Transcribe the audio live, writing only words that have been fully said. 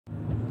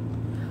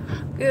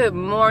Good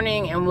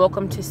morning and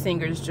welcome to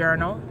Singer's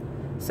Journal.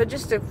 So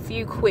just a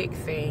few quick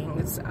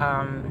things.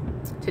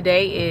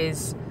 Today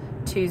is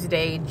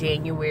Tuesday,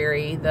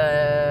 January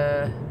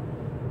I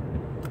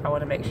want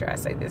to make sure I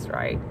say this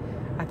right.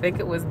 I think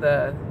it was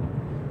the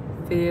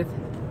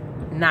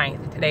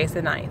 9th. Today's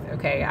the 9th,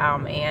 okay?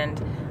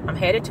 And I'm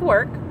headed to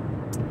work.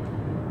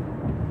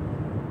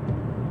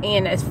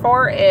 And as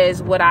far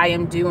as what I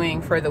am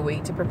doing for the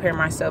week to prepare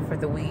myself for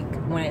the week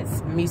when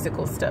it's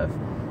musical stuff,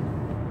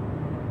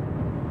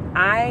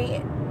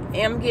 I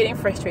am getting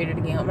frustrated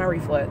again with my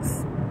reflux.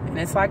 And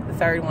it's like the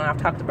third one I've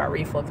talked about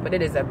reflux, but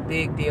it is a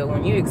big deal.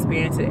 When you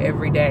experience it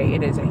every day,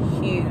 it is a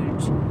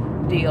huge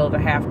deal to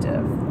have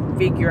to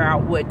figure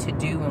out what to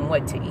do and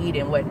what to eat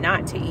and what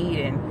not to eat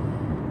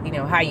and, you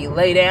know, how you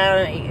lay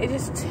down. It's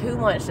just too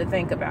much to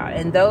think about.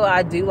 And though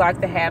I do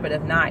like the habit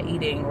of not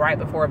eating right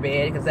before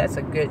bed, because that's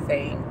a good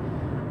thing,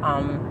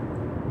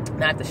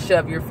 not to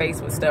shove your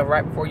face with stuff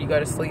right before you go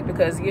to sleep,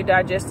 because your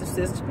digestive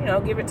system, you know,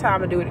 give it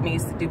time to do what it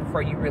needs to do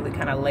before you really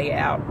kind of lay it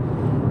out.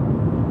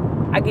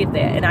 I get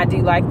that, and I do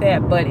like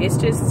that, but it's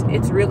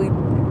really,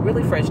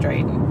 really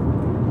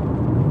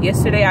frustrating.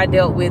 Yesterday I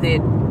dealt with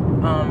it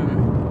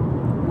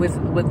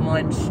with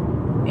lunch,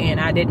 and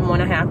I didn't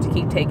want to have to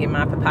keep taking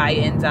my papaya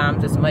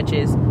enzymes as much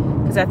as,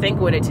 because I think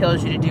what it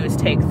tells you to do is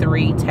take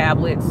 3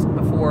 tablets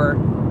before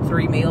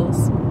 3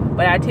 meals.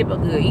 But I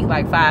typically eat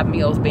like 5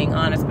 meals, being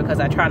honest, because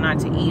I try not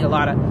to eat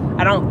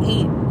I don't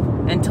eat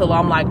until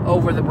I'm like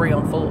over the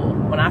brim full.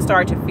 When I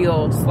start to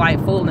feel slight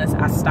fullness,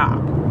 I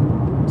stop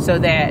so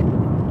that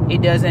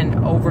it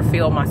doesn't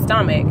overfill my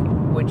stomach,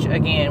 which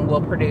again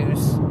will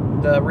produce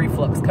the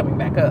reflux coming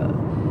back up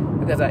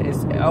because I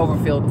just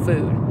overfilled the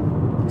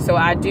food. So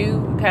I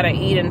do kind of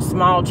eat in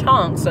small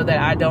chunks so that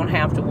I don't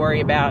have to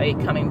worry about it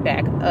coming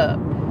back up.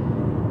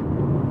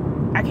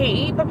 I can't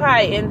eat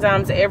papaya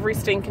enzymes every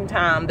stinking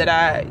time that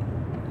I,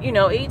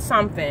 eat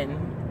something.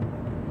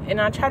 And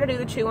I try to do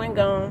the chewing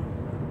gum.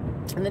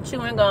 And the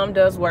chewing gum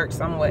does work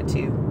somewhat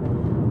too.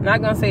 I'm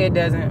not going to say it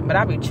doesn't, but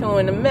I be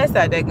chewing the mess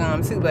out of that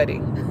gum too, buddy.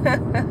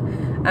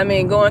 I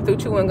mean, going through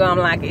chewing gum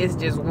like it's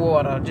just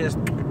water. Just,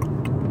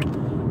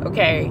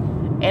 okay.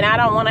 And I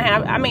don't want to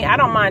I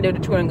don't mind doing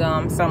the chewing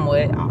gum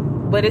somewhat,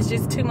 but it's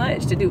just too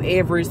much to do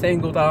every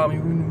single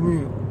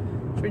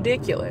time. It's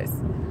ridiculous.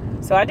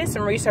 So I did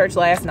some research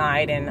last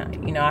night,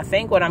 and, I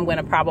think what I'm going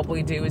to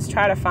probably do is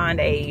try to find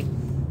a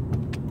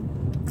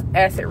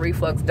acid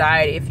reflux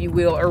diet, if you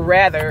will, or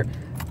rather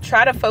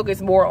try to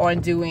focus more on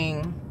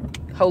doing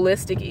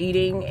holistic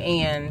eating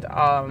and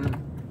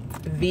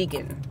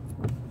vegan.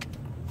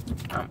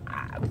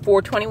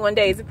 For 21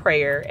 days of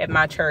prayer at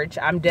my church,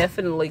 I'm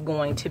definitely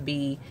going to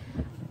be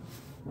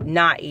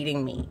not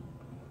eating meat.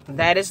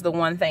 That is the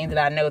one thing that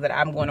I know that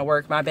I'm going to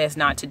work my best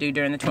not to do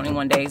during the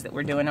 21 days that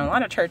we're doing. And a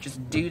lot of churches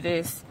do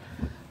this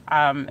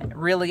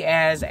really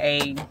as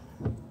a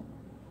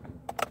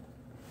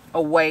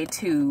way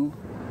to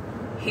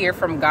hear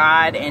from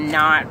God and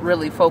not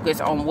really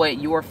focus on what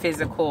your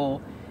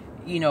physical,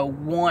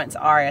 wants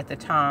are at the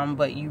time,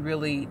 but you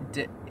really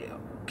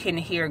can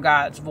hear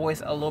God's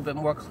voice a little bit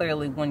more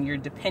clearly when you're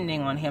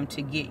depending on Him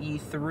to get you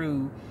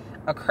through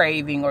a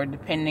craving, or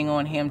depending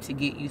on Him to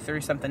get you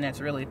through something that's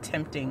really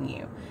tempting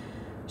you.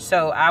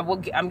 So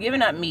I'm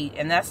giving up meat,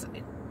 and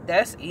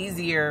that's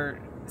easier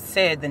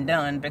said than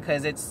done,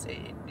 because it's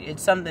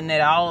something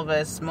that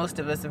most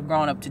of us have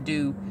grown up to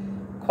do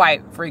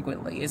quite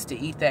frequently, is to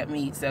eat that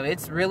meat. So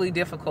it's really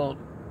difficult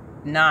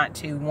not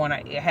to want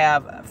to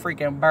have a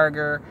freaking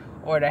burger,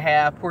 or to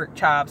have pork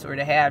chops, or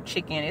to have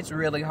chicken. It's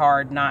really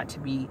hard not to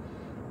be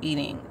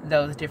eating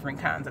those different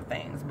kinds of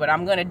things. But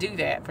I'm going to do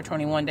that for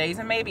 21 days,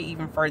 and maybe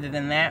even further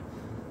than that.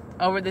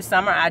 Over the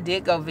summer, I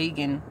did go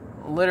vegan,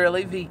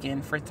 literally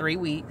vegan, for 3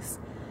 weeks.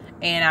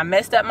 And I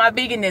messed up my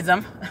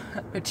veganism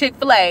with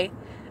Chick-fil-A.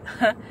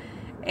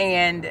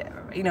 And,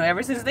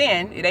 ever since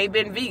then, it ain't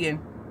been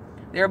vegan.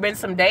 There have been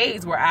some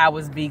days where I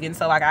was vegan,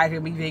 so like I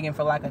could be vegan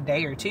for like a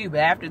day or two.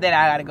 But after that,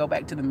 I got to go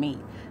back to the meat.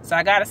 So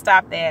I got to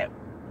stop that.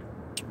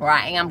 Or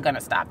I am going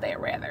to stop that,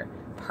 rather,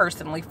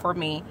 personally, for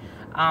me.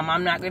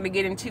 I'm not going to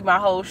get into my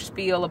whole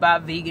spiel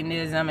about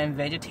veganism and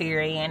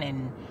vegetarian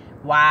and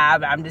why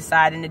I'm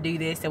deciding to do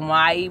this and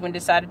why I even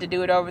decided to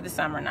do it over the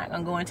summer. I'm not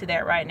going to go into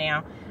that right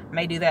now. I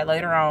may do that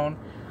later on.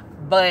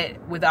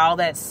 But with all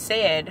that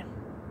said,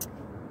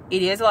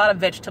 it is a lot of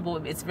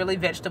vegetable. It's really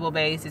vegetable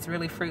based. It's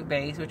really fruit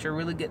based, which are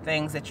really good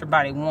things that your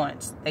body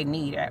wants. They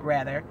need,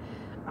 rather.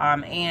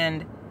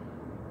 And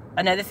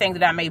another thing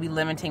that I may be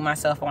limiting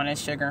myself on is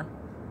sugar.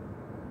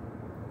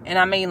 And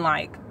I mean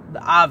like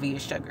the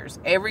obvious sugars.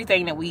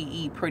 Everything that we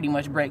eat pretty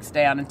much breaks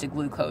down into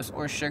glucose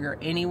or sugar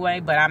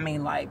anyway. But I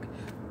mean like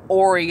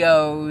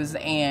Oreos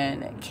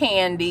and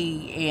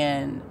candy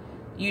and,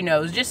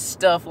 just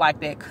stuff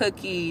like that.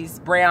 Cookies,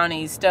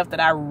 brownies, stuff that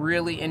I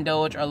really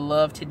indulge or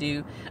love to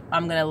do.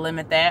 I'm going to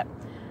limit that.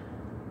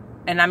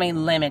 And I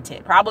mean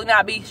limited. Probably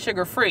not be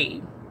sugar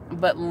free,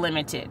 but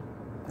limited.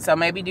 So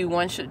maybe do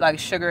one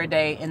sugar a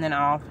day and then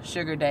off,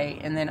 sugar a day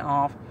and then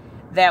off.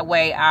 That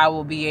way I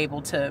will be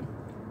able to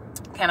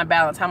kind of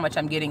balance how much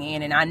I'm getting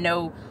in. And I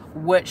know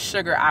what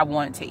sugar I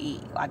want to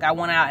eat. Like, I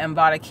went out and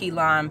bought a key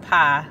lime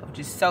pie, which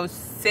is so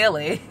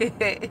silly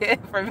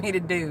for me to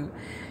do,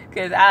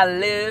 because I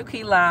love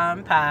key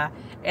lime pie,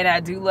 and I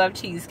do love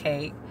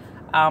cheesecake.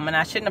 And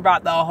I shouldn't have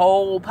brought the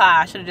whole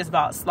pie. I should have just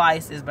bought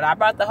slices, but I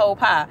brought the whole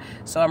pie.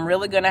 So I'm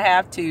really going to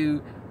have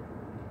to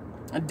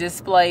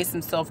display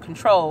some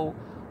self-control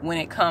when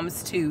it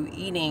comes to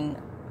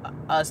eating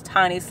a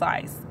tiny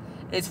slice.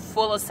 It's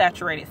full of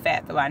saturated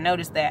fat, though. I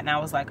noticed that, and I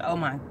was like, oh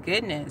my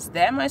goodness,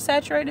 that much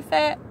saturated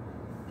fat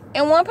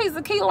in one piece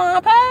of key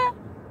lime pie?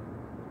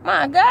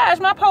 My gosh,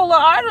 my polar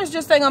arteries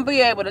just ain't gonna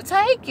be able to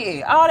take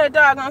it. All that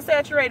doggone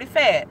saturated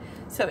fat.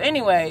 So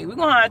anyway, we're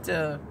gonna have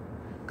to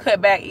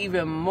cut back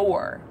even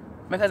more,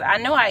 because I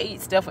know I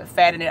eat stuff with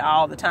fat in it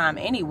all the time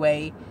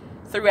anyway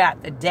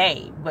throughout the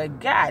day. But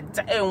God,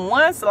 in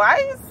one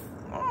slice?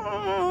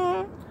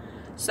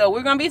 So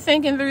we're gonna be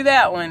thinking through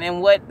that one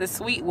and what the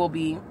sweet will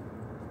be.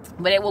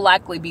 But it will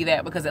likely be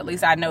that, because at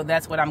least I know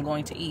that's what I'm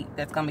going to eat.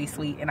 That's going to be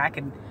sweet. And I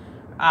can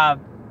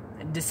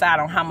decide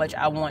on how much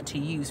I want to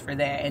use for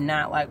that, and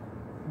not like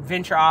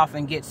venture off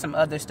and get some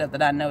other stuff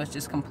that I know is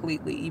just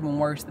completely even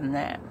worse than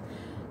that.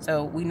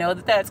 So we know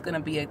that that's going to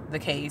be the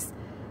case.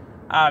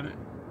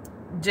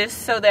 Just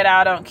so that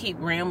I don't keep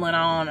rambling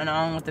on and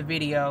on with the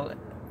video,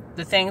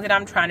 the things that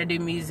I'm trying to do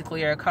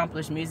musically or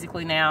accomplish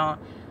musically now,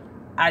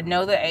 I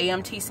know that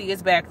AMTC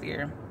is back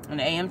there. And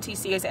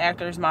AMTC is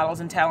Actors, Models,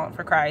 and Talent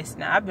for Christ.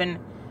 Now, I've been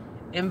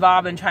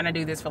involved in trying to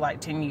do this for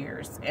like 10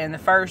 years. And the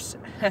first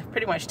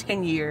pretty much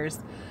 10 years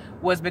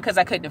was because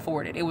I couldn't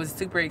afford it. It was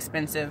super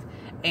expensive.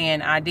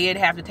 And I did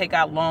have to take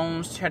out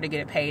loans to try to get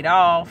it paid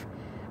off.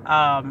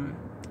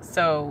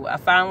 So I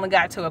finally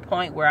got to a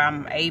point where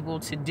I'm able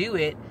to do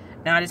it.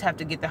 Now I just have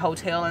to get the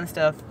hotel and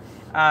stuff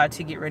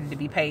to get ready to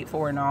be paid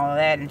for, and all of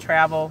that, and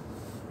travel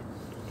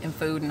and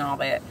food and all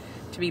that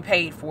to be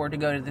paid for to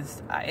go to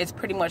this. It's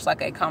pretty much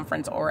like a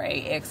conference or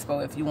a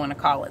expo, if you want to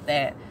call it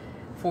that,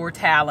 for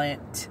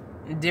talent,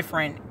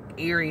 different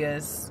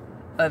areas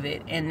of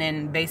it. And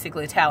then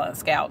basically talent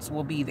scouts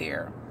will be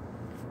there.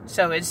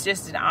 So it's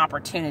just an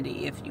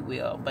opportunity, if you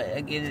will. But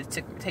again, it's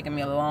taken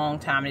me a long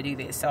time to do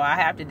this. So I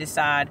have to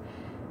decide.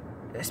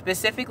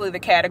 Specifically, the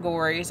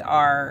categories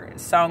are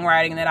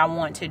songwriting that I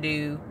want to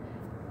do,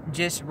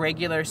 just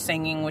regular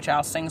singing, which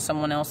I'll sing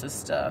someone else's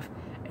stuff,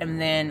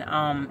 and then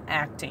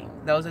acting.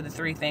 Those are the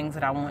three things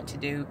that I want to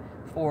do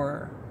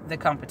for the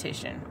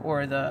competition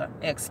or the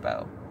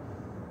expo.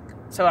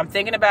 So I'm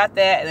thinking about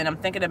that, and then I'm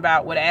thinking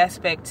about what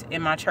aspect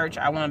in my church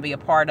I want to be a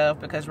part of,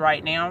 because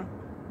right now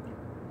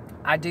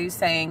I do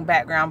sing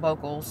background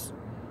vocals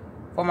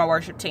for my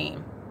worship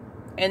team.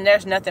 And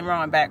there's nothing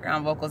wrong with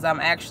background vocals.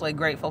 I'm actually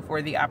grateful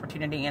for the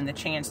opportunity and the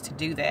chance to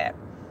do that.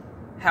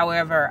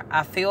 However,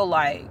 I feel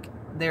like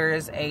there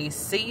is a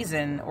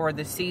season, or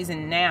the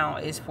season now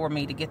is for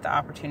me to get the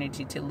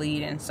opportunity to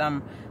lead in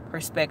some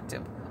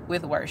perspective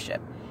with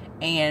worship.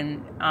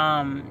 And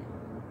I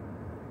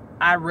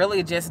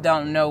really just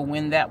don't know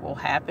when that will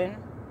happen.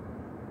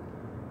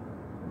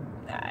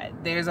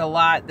 There's a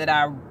lot that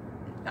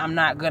I'm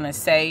not going to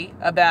say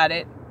about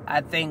it. I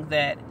think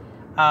that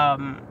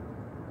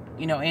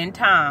in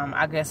time,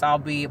 I guess I'll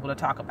be able to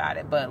talk about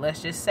it. But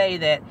let's just say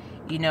that,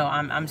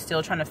 I'm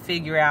still trying to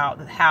figure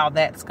out how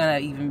that's going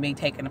to even be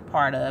taken a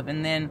part of.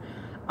 And then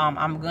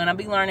I'm going to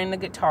be learning the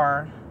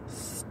guitar.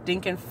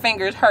 Stinking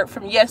fingers hurt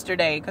from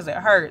yesterday because it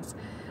hurts.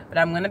 But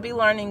I'm going to be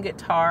learning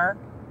guitar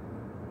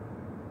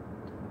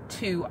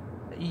to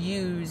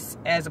use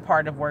as a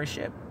part of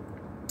worship.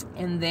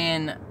 And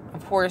then,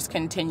 of course,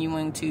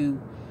 continuing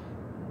to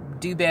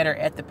do better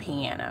at the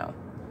piano,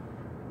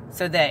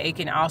 so that it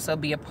can also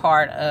be a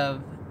part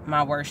of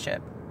my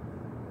worship.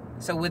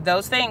 So with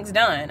those things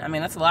done,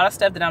 that's a lot of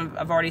stuff that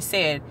I've already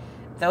said.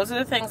 Those are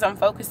the things I'm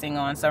focusing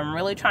on. So I'm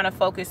really trying to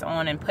focus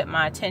on and put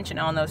my attention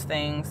on those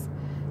things,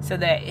 so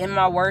that in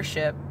my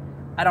worship,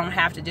 I don't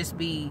have to just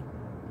be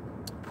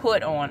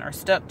put on or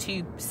stuck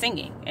to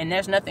singing. And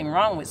there's nothing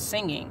wrong with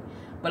singing.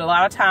 But a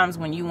lot of times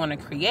when you want to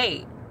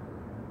create,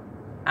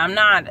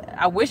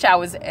 I wish I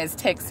was as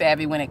tech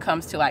savvy when it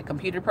comes to like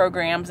computer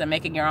programs and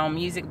making your own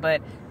music,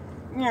 but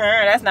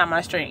that's not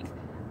my strength.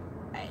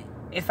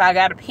 If I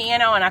got a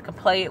piano and I can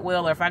play it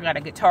well, or if I got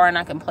a guitar and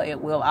I can play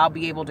it well, I'll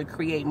be able to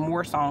create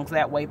more songs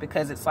that way,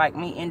 because it's like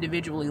me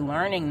individually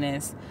learning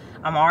this.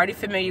 I'm already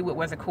familiar with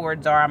what the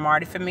chords are. I'm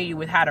already familiar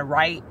with how to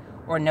write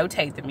or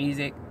notate the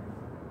music.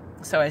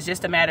 So it's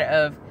just a matter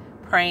of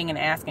praying and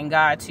asking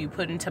God to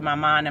put into my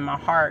mind and my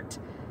heart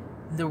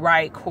the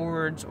right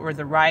chords, or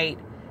the right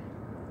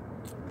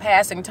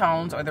passing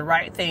tones, or the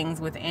right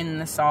things within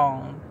the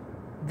song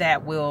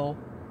that will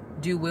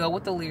do well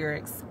with the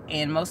lyrics,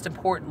 and most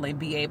importantly,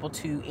 be able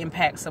to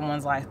impact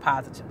someone's life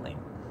positively.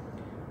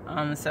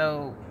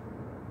 So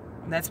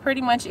that's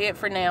pretty much it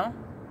for now.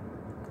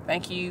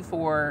 Thank you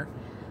for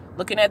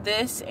looking at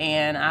this,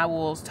 and I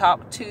will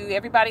talk to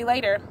everybody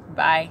later.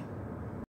 Bye.